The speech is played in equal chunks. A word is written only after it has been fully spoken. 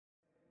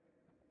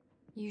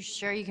You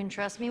sure you can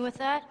trust me with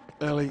that?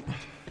 Ellie.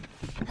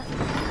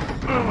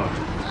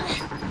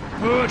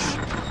 Push!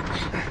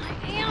 I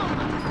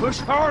am! Push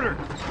harder!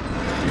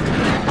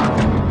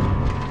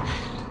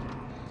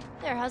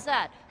 There, how's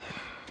that?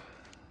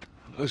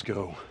 Let's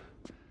go.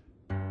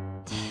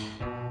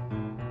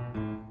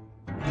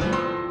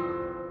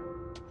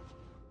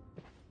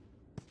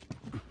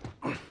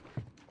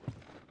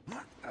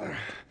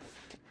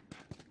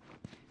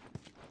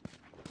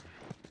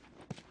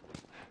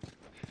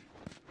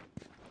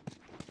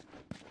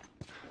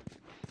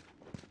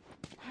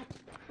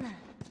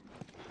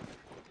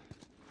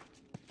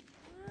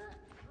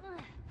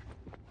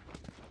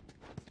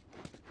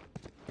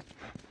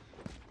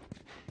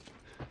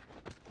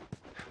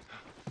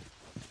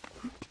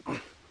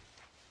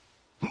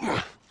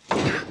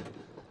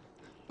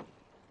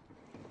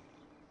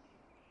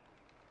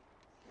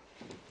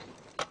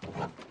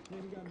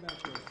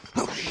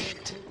 Oh,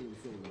 shit.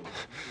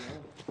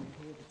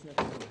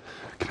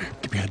 Come here,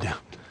 keep your head down.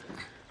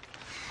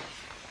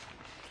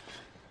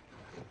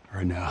 All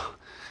right, now,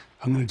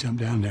 I'm gonna jump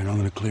down there and I'm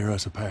gonna clear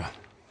us a path.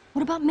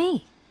 What about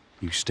me?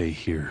 You stay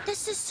here.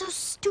 This is so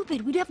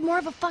stupid. We'd have more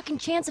of a fucking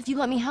chance if you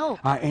let me help.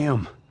 I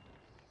am.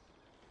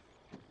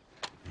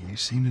 You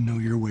seem to know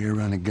your way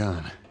around a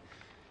gun.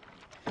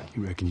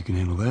 You reckon you can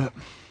handle that?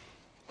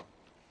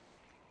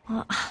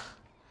 Well,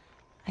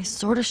 I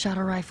sort of shot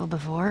a rifle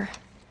before,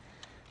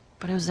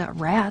 but it was at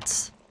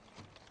rats.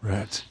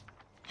 Rats?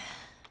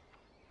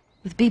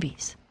 With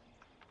BBs.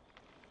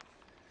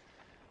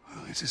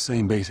 Well, it's the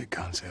same basic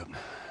concept.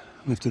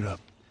 Lift it up.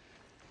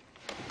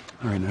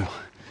 All right, now,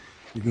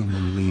 you're gonna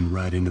lean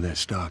right into that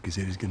stock, as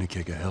it is gonna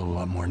kick a hell of a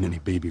lot more than any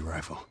baby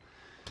rifle.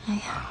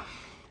 Okay.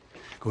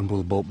 Go and pull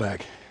the bolt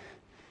back.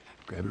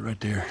 Grab it right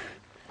there.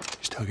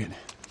 Just tug it.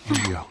 Here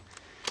you go.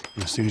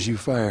 And as soon as you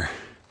fire,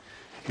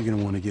 you're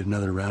gonna want to get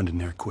another round in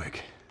there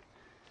quick.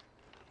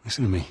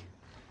 Listen to me.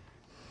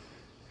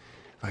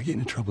 If I get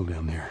into trouble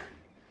down there,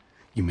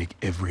 you make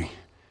every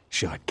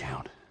shot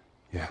count.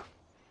 Yeah?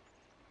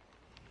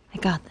 I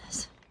got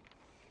this.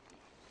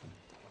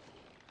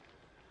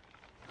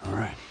 All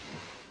right.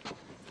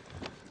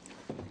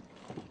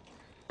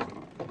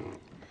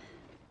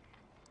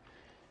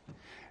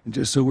 And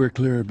just so we're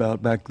clear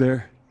about back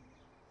there,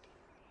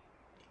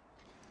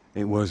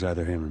 it was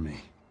either him or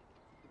me.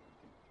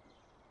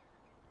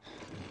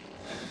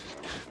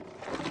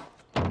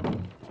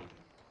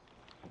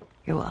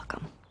 You're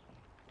welcome.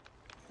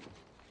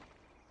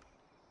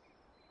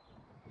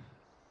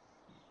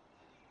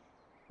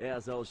 Yeah,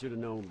 so I should have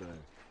known better.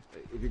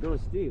 If you're gonna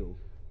steal,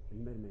 you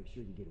better make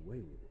sure you get away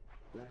with it.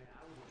 Right?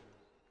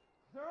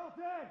 They're all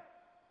dead!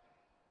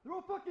 They're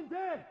all fucking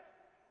dead!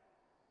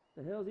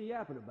 The hell's he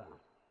yapping about?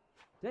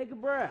 Take a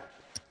breath.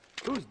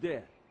 Who's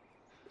dead?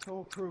 The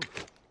whole crew.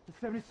 The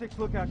 76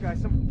 lookout guy,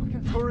 some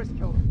fucking tourist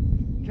killer.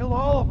 Kill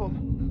all of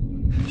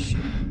them! Shit.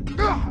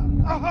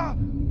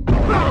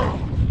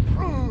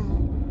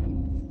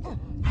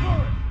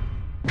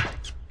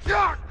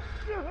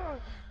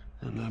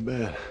 Not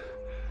bad.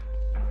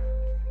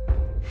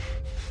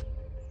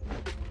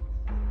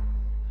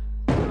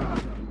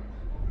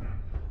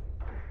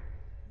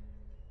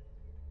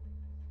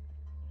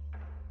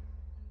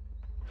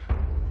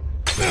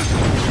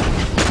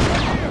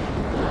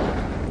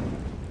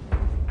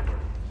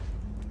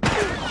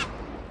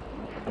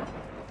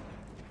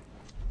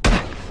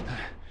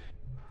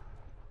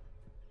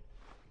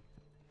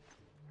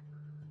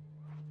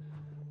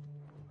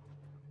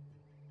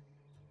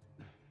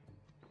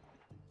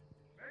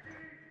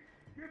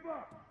 Give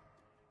up!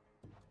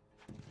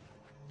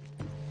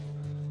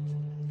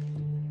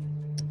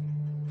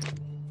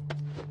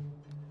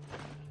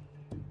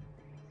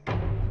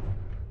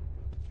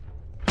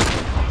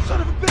 Son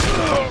of a bitch!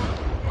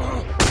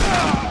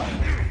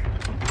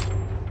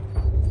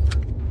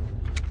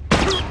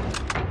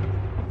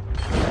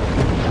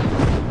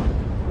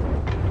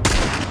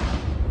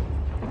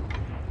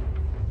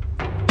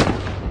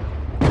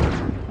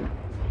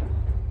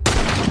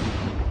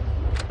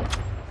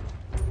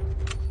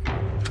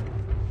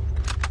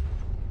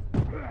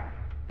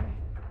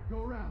 Go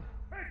around.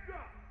 Heads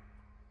up!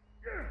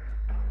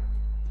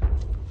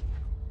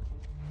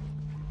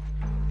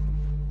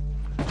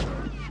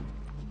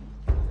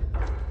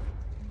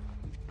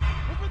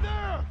 Over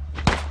there!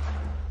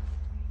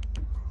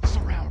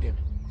 Surround him.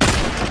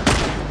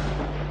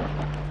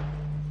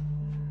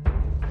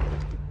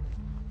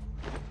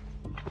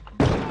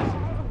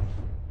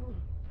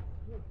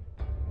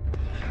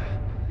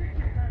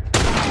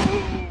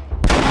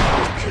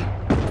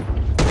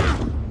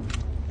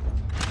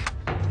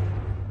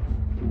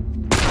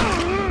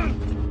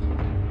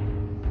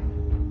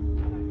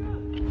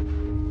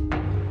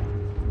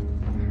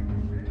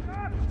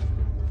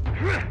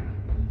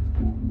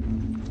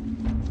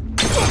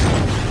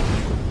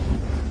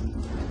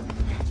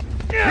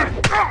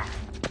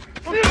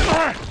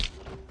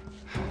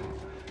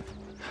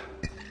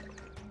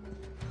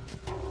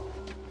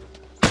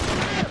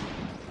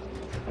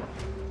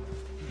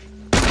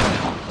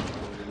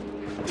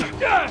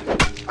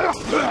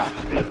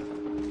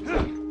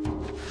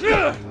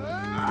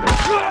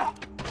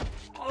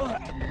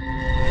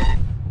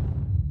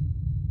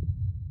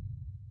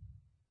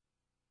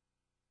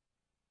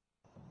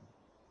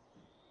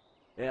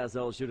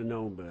 asshole should have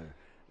known better.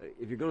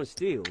 If you're gonna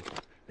steal,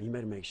 you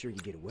better make sure you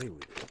get away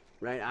with it.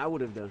 Right? I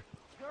would have done.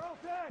 They're all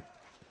dead!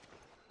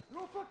 They're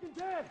all fucking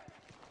dead!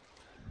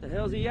 The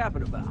hell's he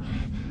yapping about?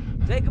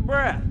 Take a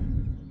breath.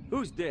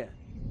 Who's dead?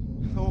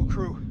 The whole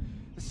crew.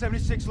 The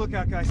 76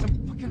 lookout guy.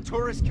 Some fucking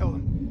tourist killed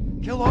him.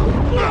 Kill all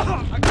of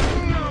them. I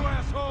got you,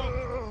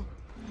 asshole!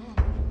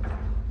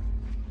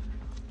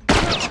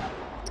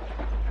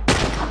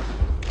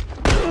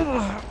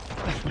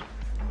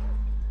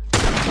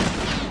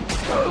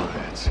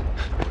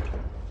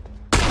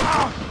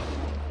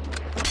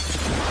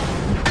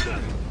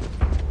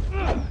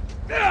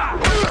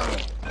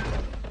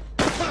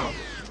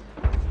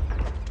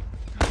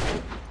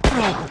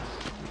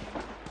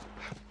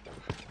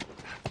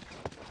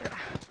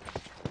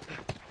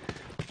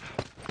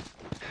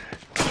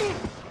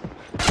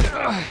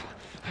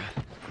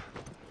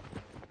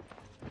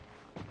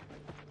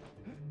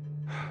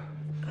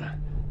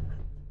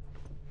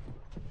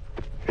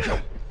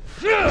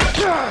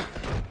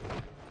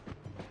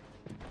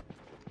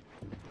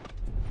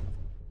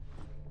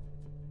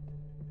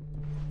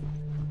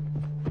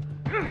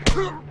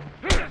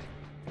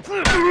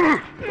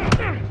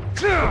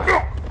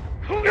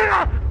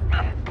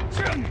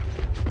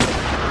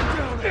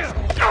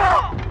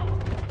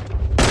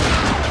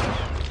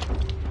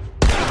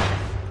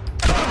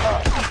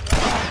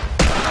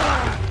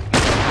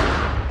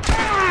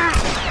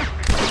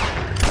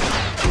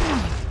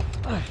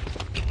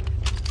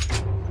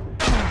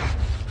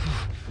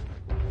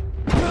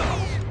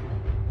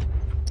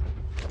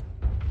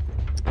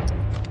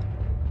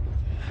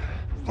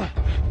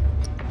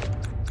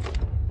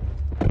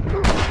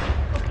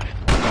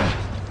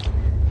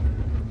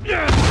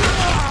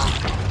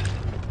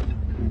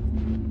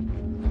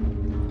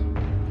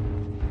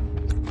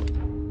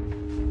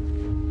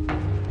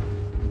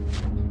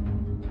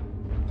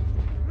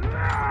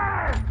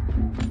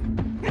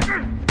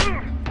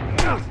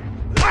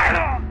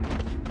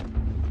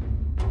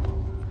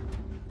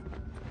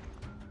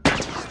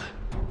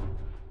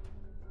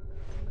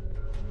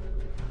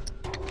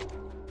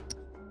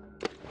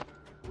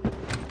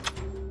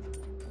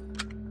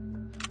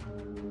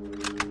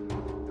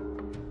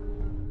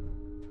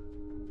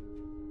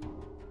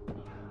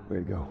 Way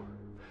to go.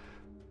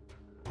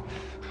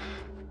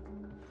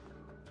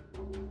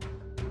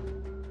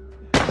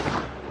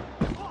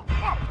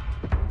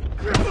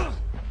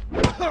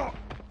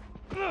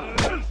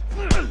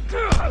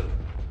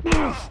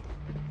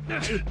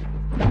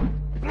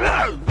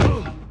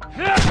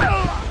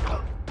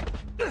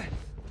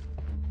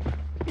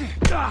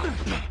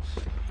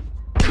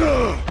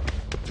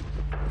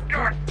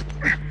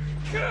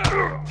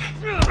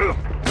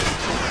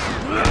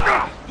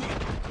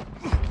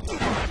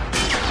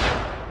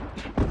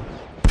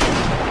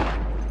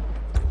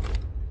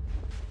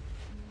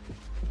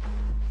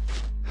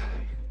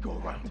 Go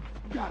around.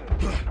 Got it.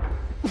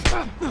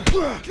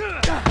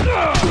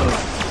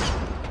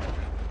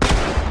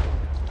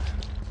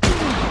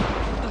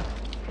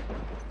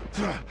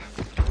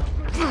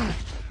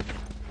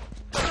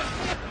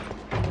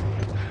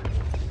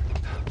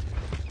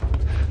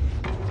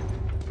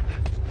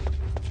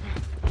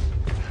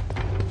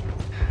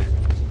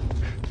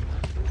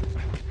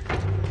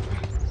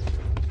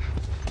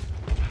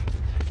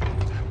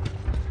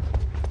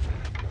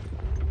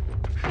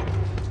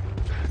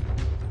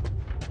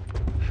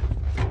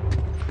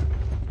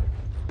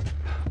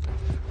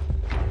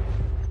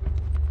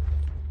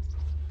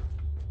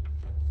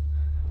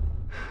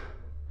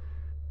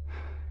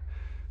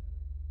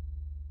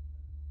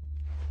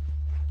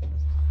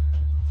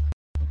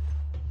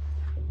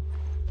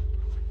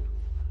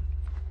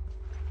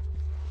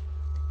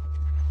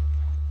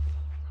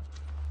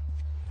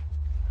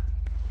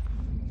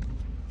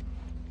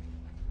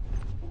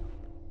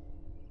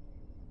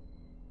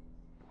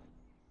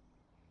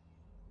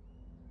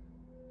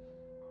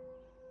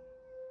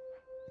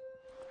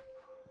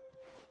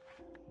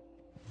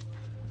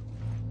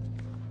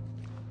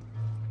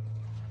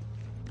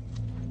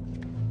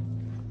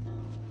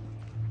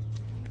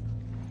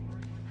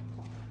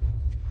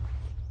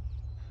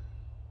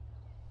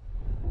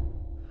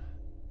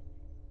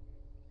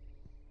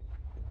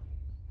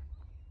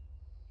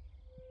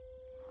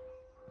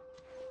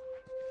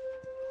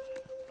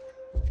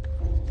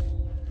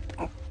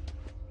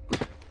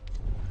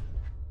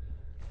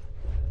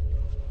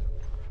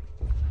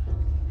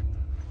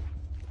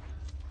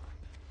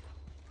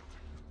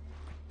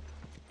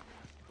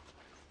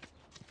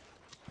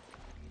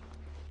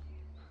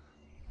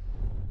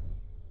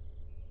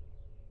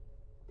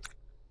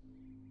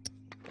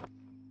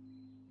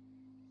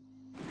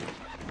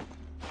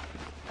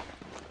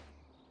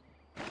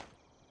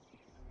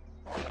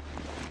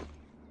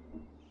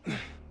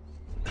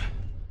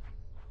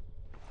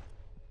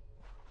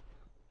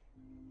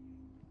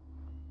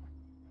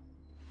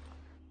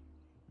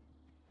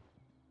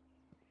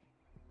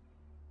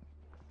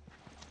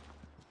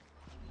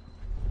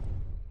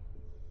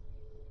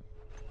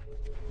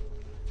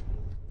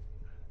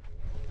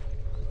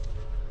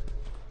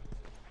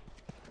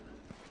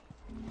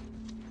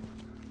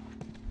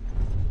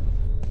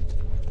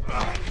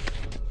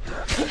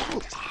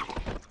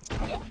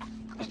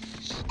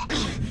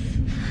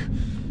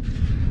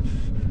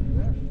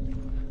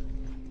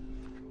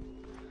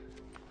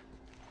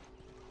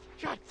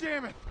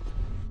 damn it!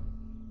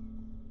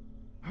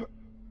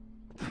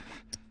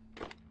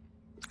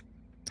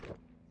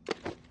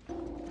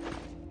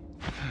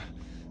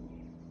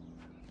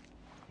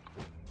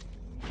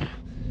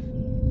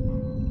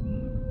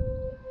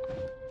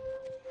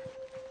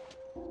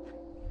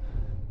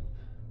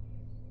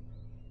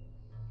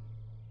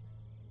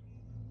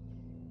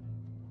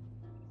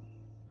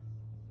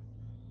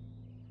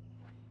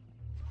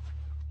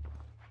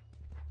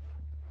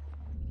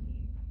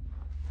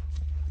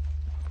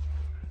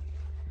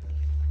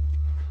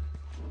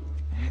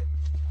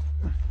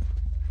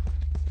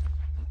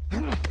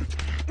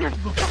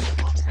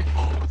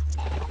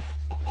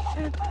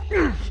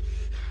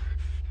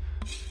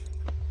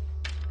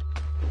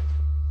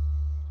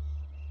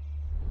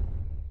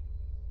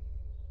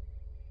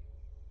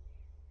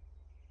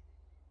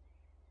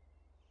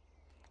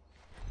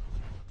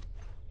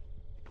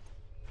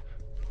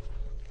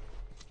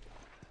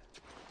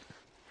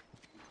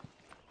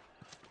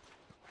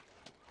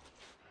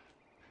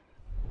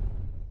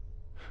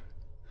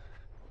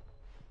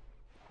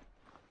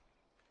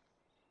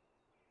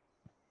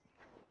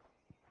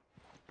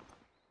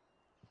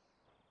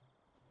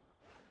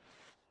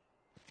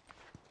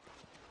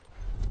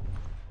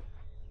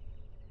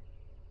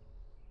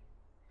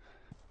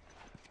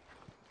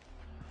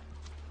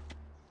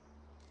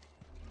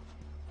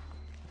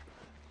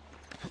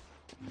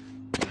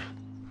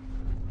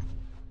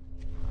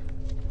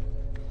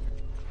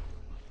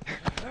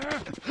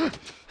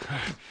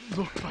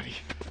 Look, buddy.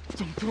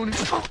 Don't do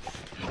anything.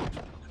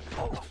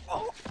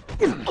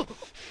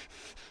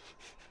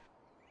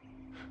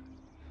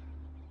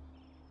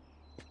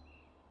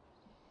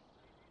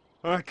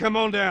 All right, come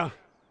on down.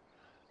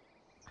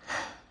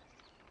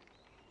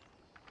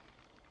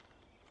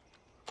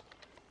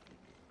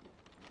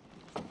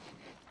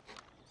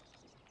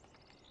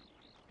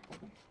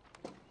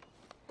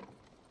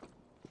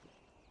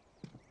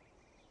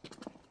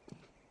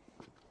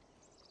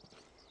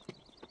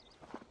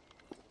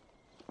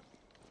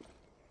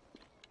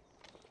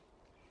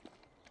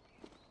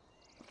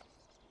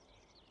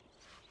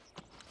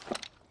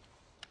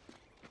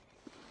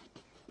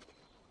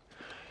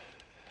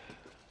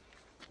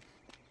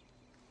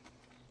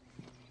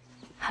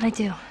 How'd I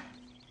do? How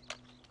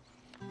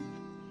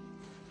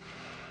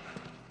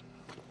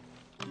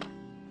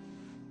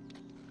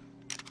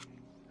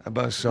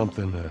about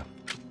something a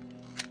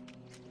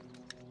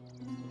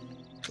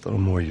little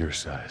more your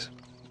size?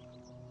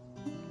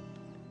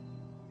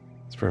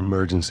 It's for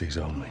emergencies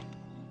only.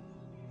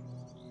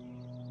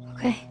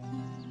 Okay.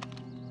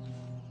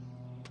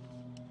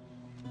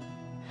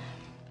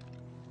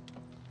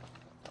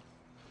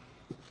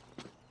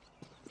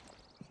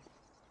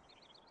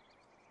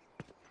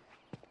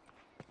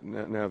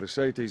 Now the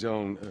safety's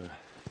on.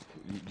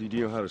 Do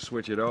you know how to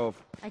switch it off?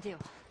 I do.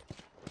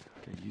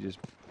 Okay,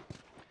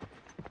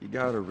 you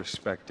gotta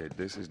respect it.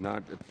 This is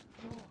not.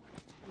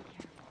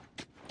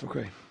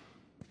 Okay.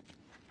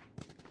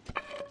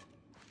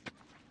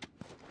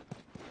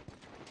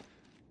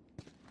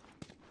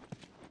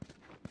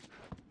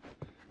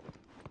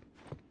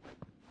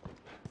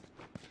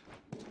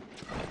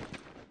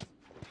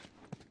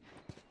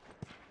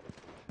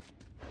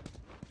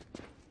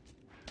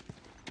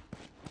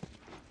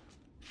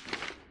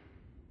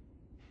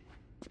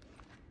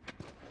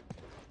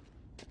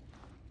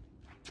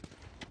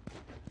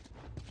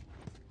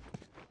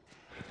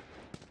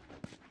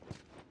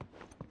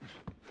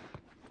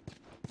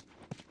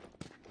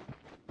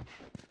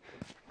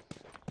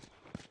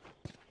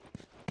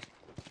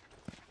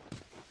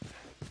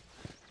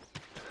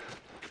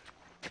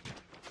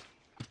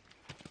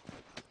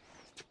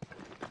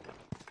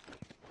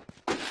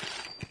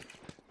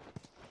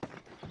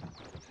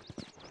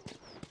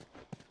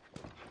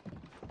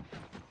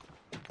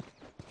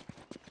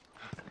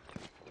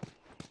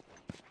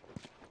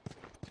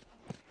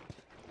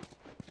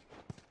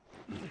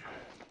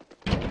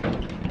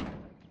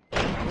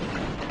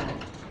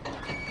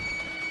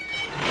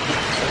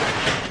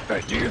 All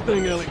right, do your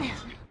thing, Ellie.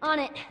 On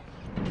it.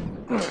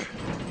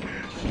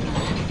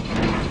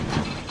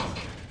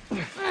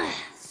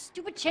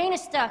 Stupid chain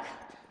is stuck.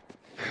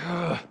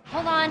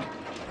 Hold on.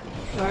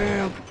 I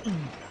am.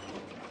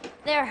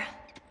 There.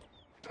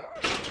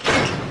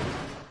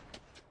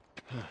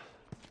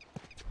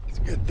 It's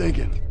good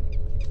thinking.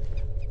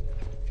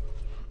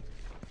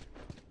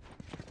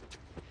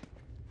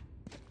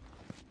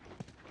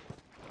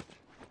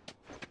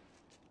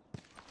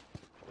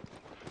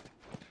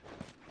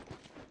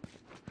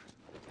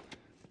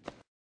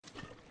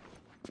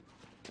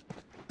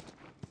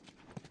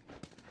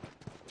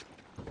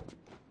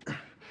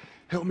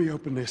 Help me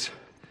open this.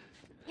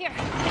 Here.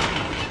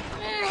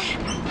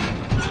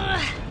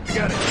 You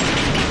got it.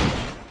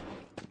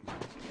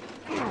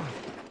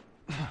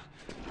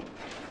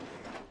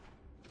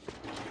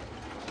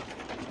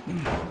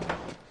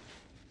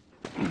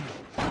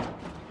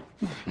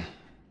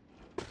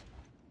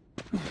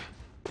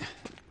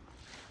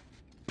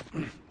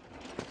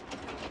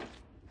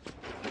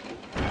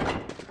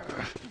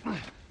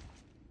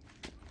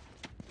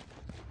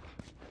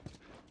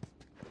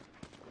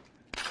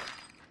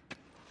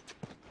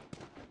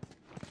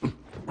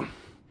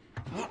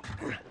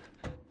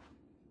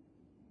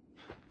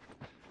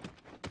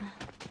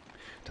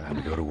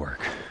 Time to go to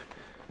work.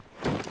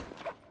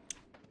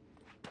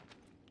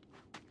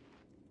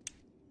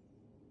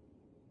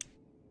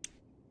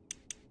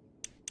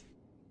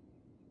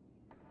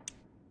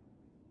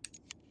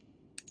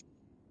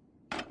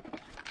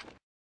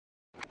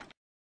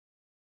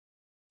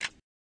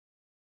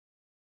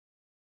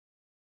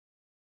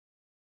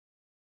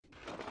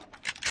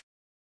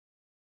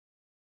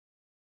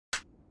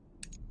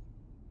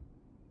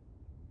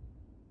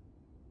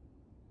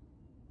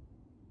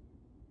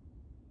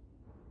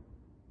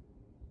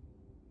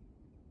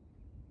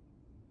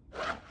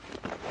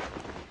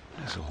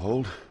 This'll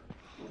hold.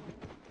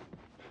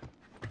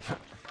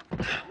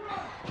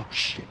 Oh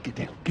shit, get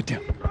down, get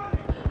down.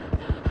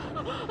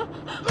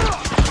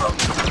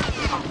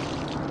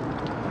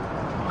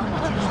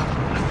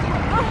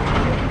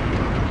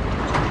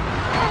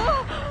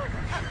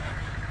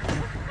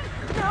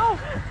 No!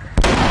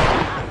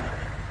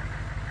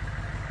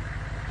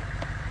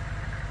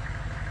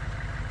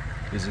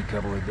 Busy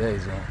couple of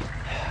days, huh?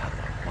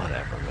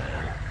 Whatever,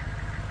 man.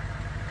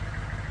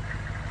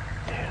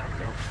 Damn,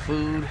 no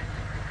food,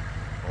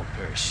 old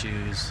pair of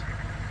shoes.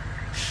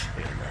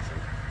 We got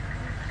nothing.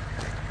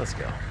 Let's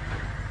go.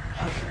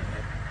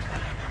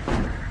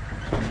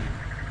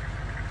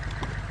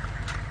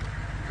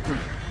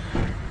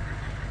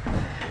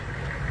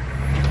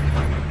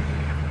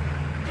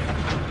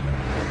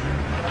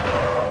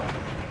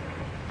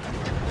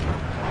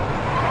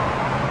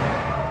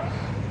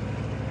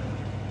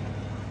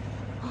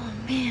 Oh,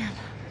 man.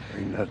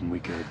 Ain't nothing we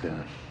could have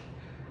done.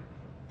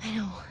 I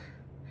know.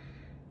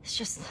 It's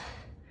just...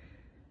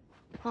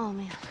 Oh,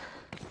 man.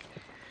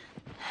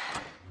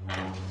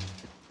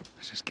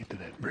 Let's just get to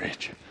that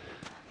bridge.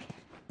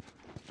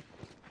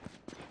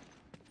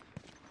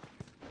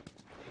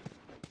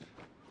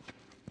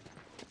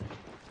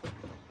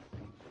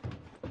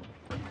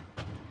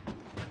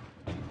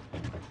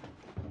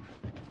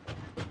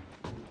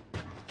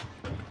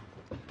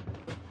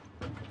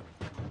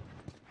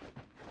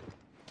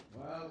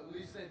 Well, at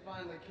least they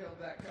finally killed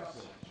that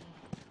couple.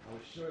 I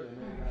was sure they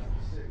made it out of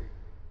the city.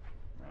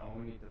 All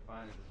we need to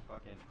find is this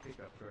fucking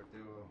pickup truck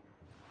duo.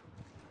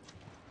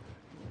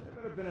 There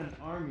better have been an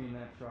army in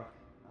that truck.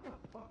 How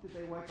the fuck did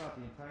they wipe out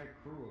the entire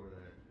crew over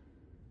there?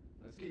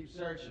 Let's keep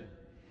searching.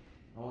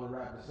 I want to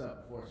wrap this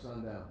up before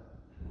sundown.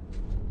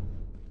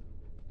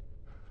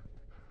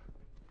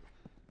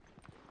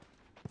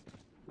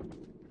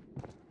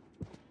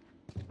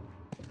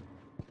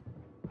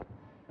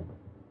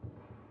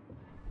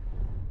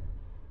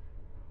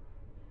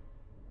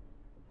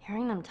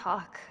 Hearing them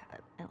talk,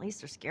 at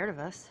least they're scared of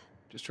us.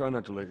 Just try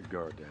not to let your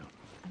guard down.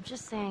 I'm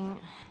just saying,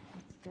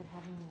 it's good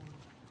having you.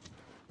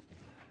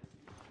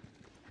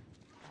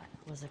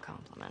 That was a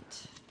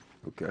compliment.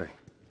 Okay.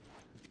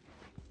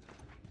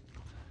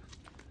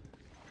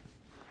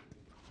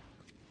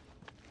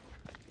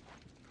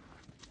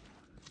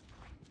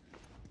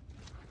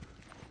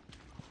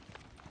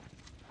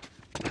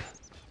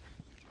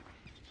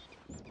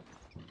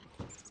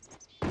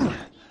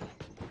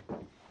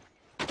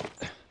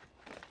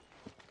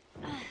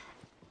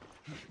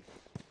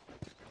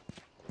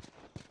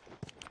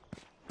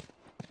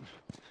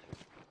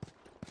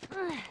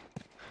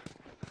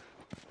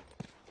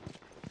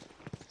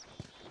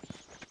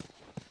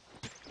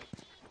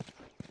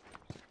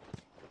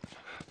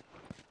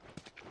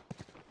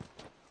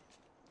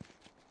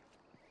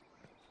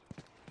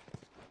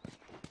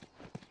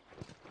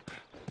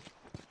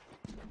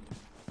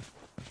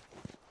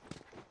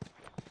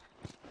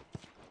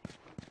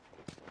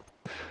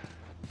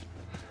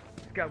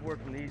 Got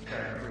word from the east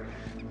side crew.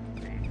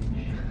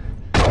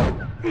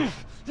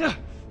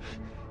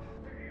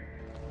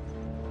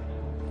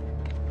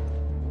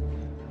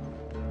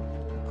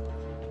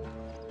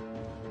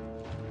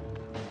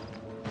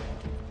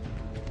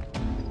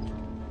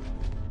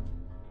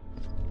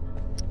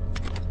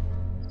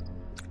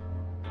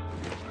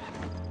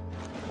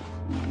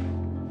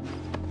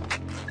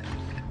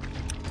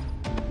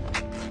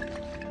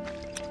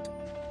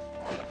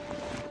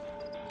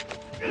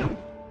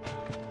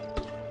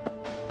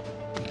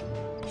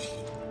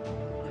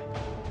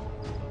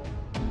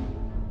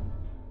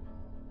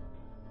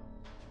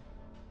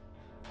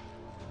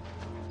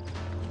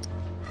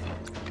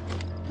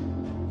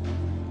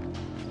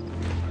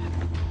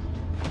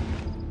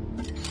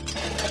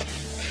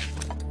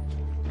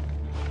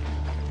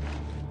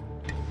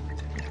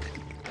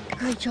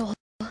 All right, Joel.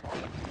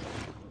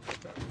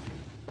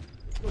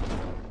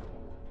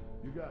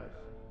 You guys,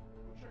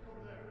 go check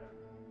over there.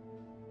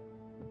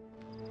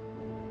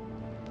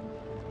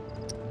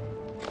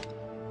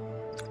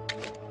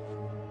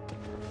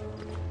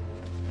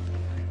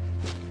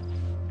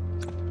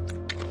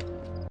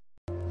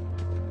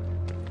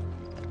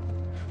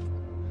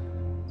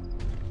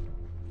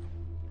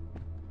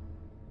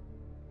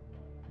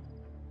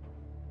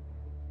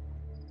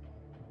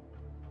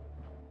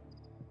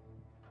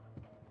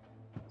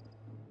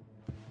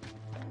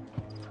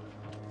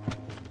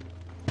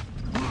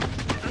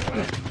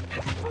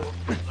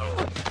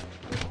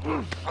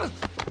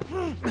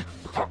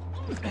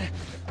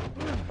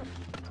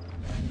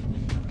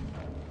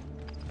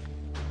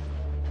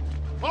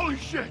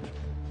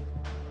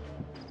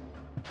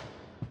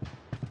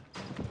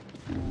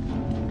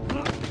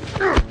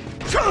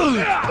 on,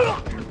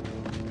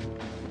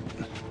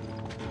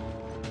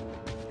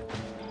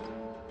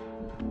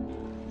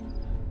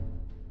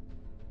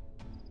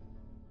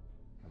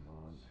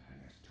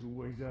 there's two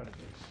ways out of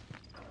this.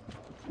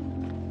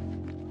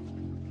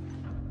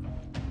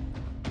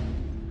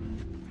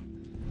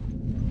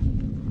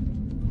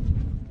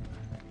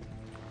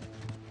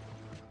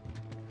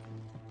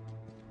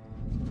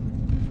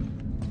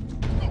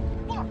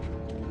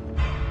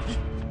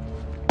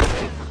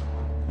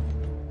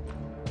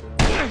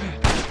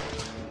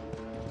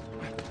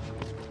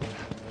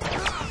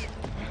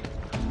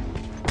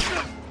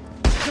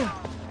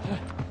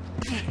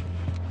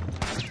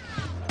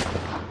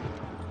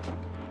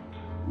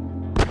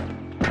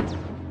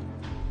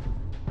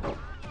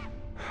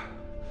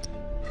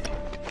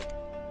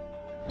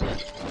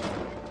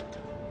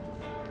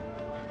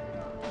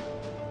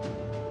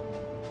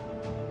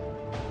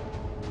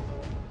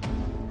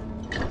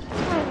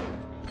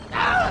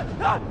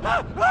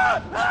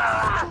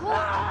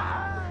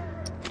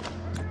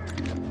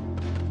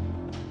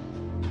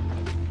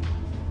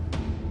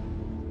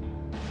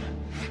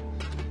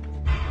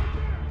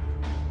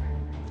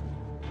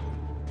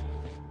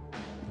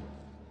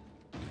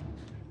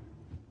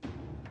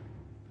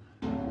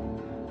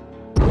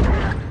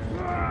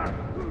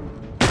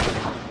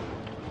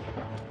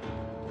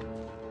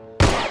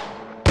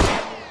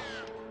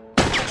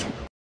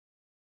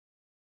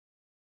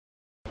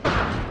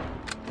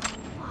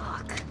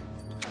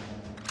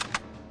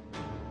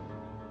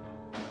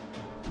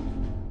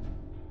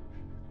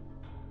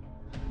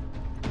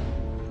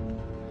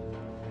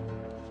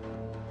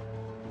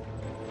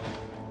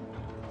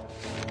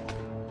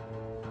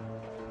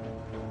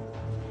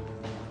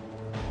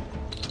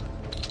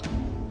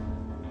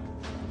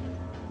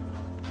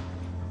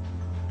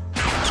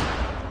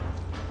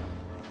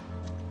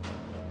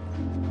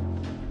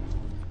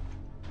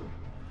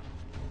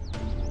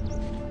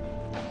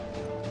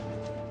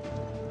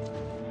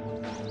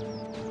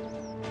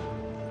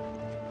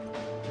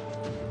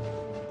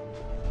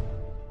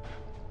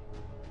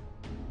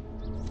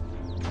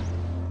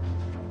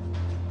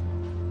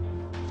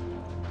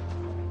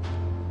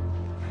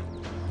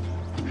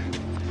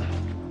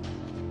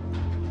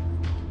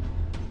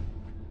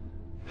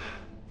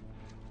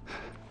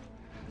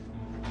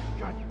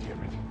 God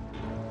damn it.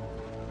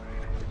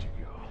 Where'd you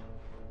go?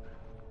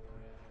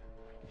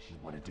 Guess you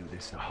want to do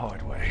this the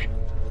hard way.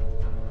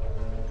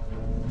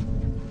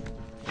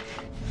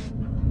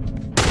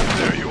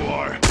 There you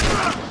are.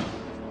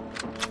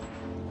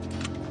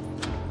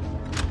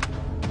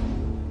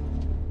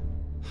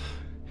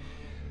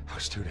 I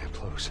was too damn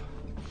close.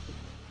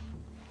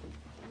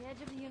 The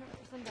edge of the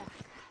universe and back.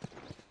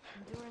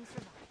 Endure and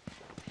survive.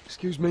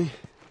 Excuse me?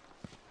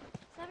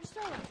 Savage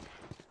Starlight.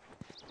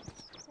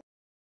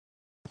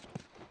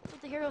 That's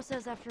what the hero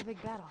says after a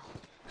big battle.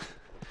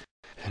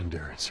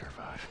 Endure and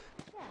survive.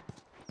 Yeah.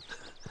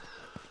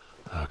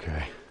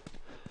 Okay.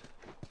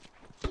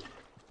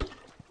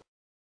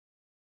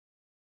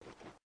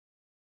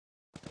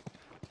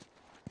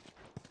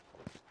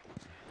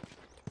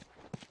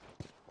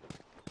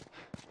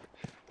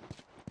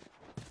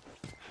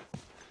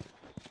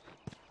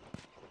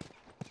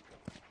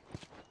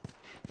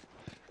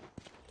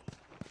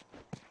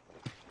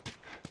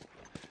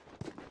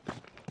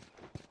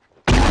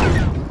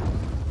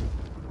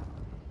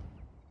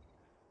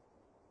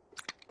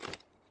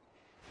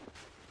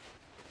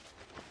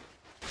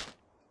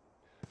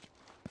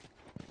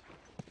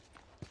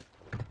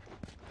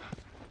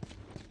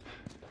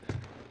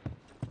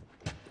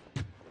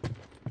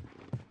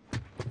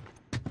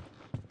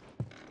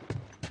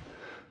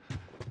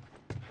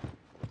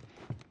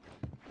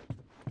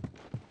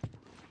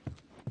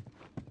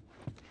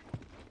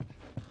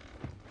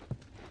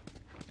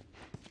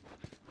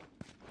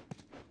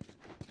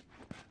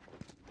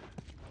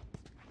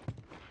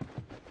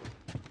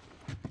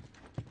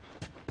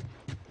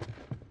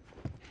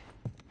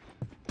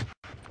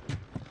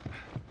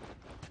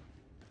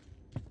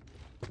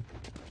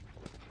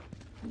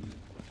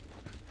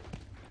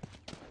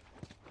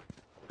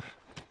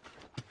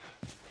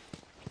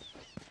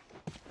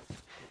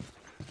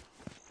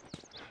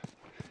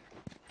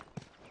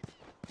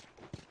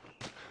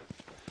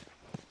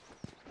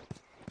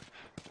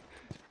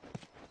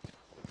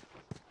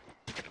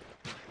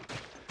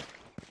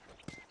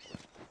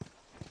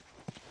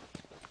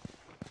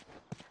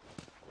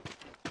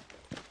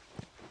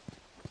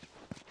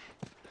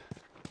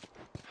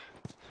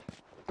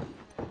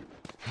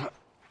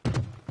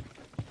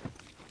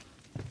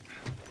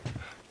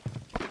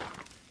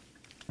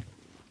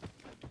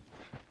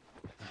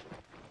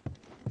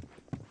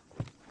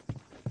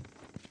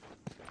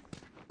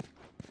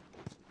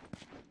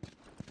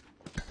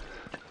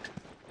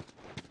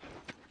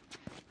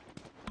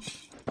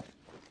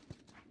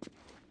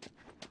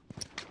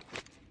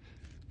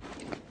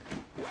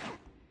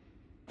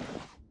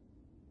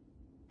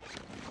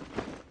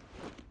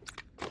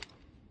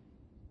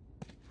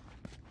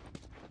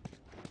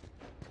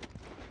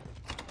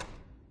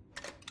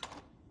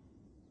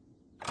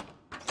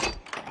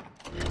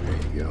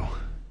 There you go.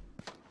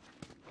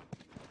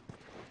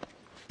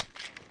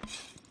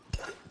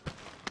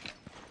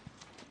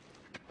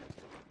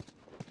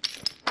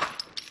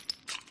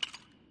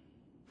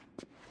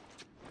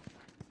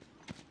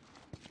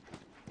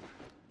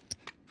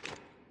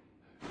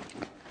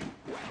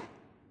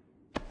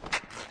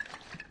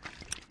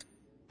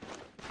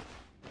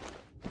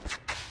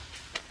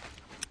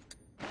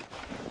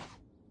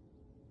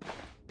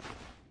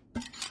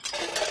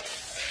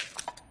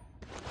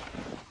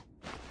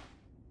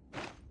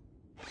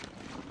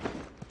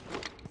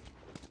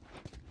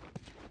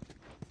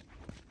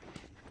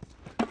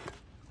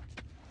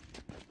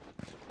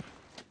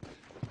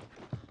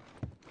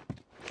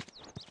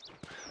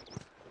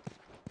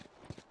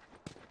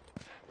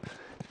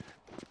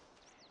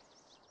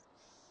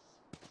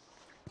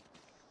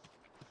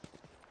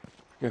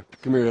 Yeah,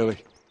 come here, Ellie.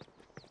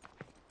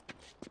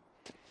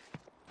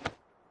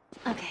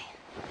 Okay.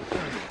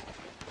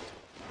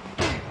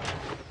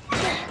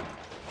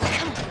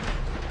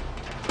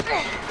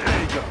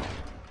 There you go.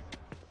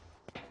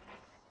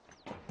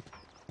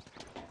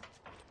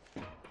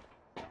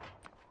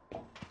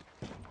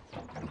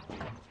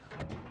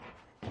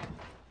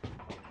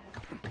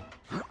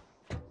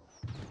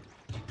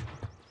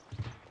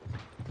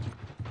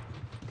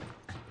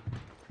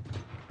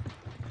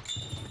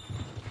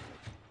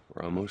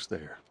 We're almost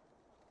there.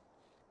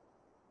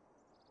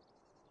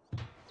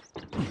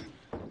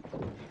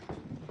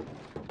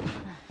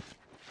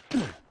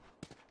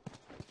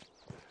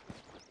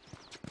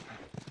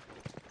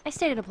 I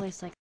stayed at a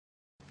place like...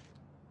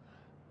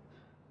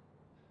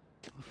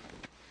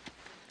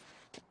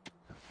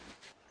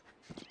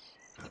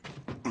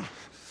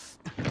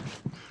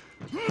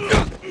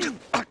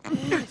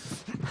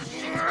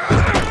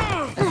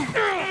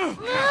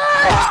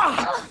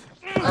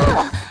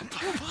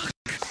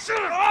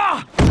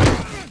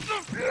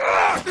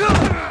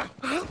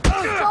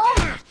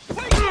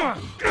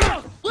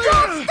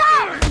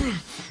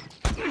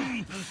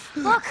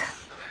 Look!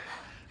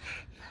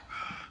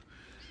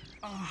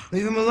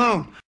 Leave him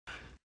alone.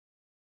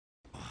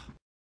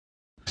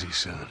 Easy,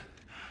 son.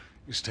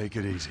 Just take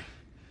it easy.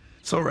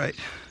 It's all right.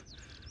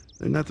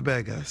 They're not the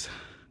bad guys.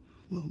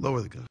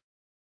 Lower the gun.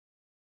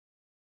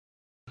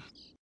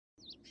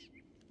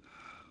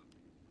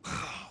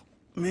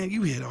 Man,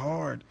 you hit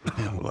hard.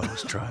 Yeah, well, I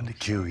was trying to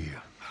kill you.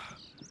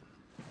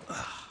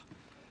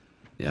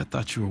 Yeah, I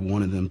thought you were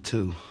one of them,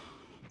 too.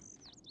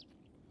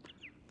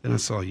 Then I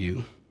saw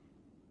you.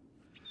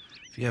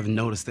 If you haven't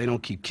noticed, they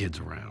don't keep kids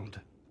around.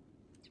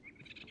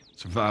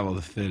 Survival of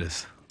the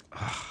fittest.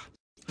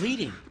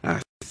 Bleeding.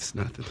 It's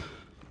nothing.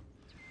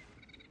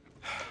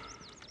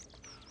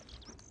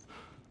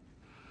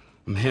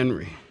 I'm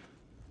Henry.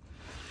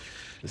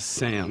 This is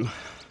Sam.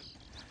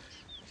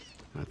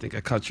 I think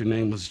I caught your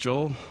name was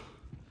Joel.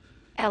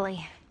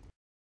 Ellie.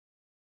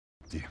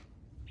 Yeah.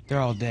 They're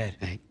all dead.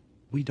 Hey,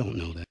 we don't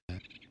know that.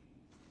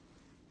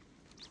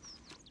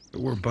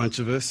 There were a bunch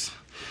of us.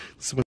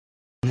 Someone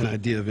had an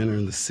idea of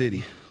entering the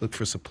city, look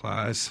for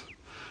supplies.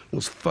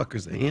 Those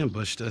fuckers, they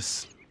ambushed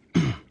us,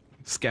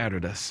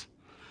 scattered us.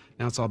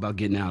 Now it's all about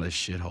getting out of this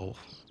shithole.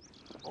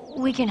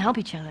 We can help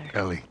each other.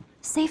 Ellie.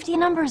 Safety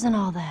numbers and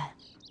all that.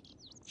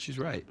 She's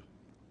right.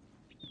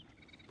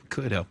 We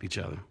could help each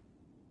other.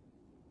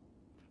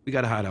 We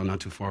got a hideout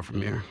not too far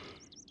from here.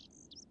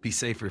 Be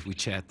safer if we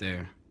chat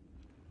there.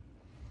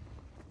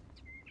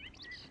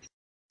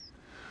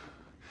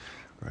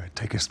 All right,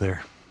 take us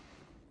there.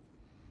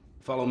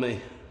 Follow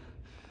me.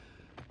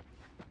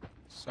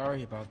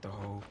 Sorry about the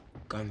whole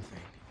gun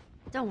thing.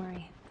 Don't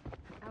worry.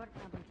 I would have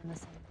probably done the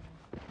same thing.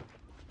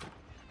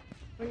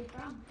 Where are you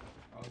from?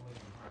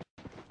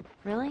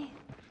 Really?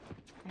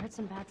 I heard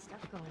some bad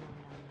stuff going on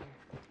down there.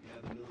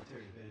 Yeah, the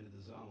military abandoned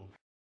the zone.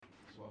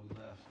 That's why we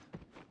left.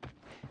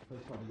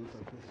 Place probably looks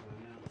like this right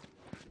now.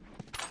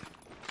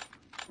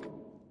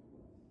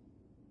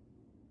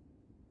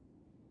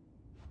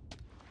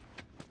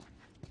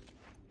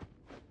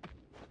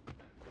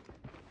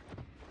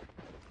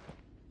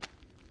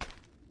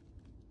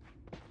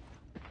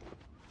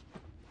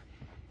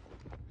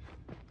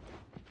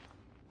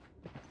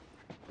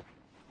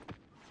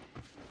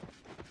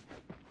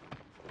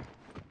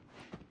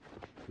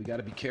 We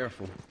gotta be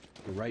careful.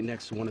 We're right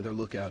next to one of their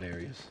lookout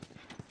areas.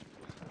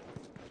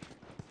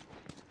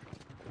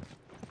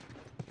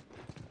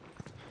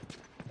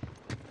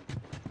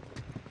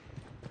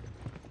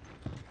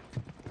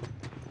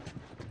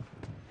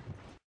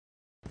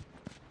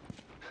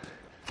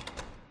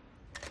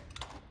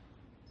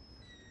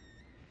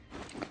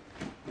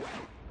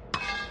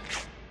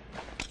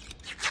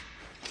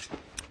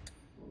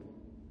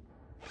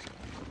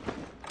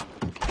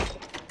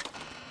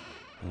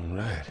 All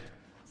right.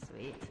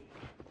 Sweet.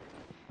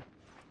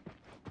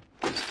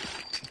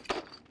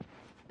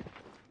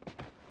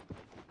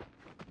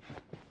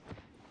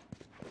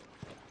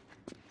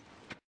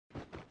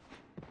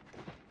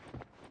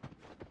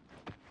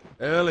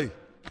 Ellie.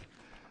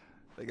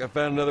 Think I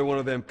found another one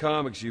of them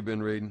comics you've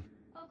been reading.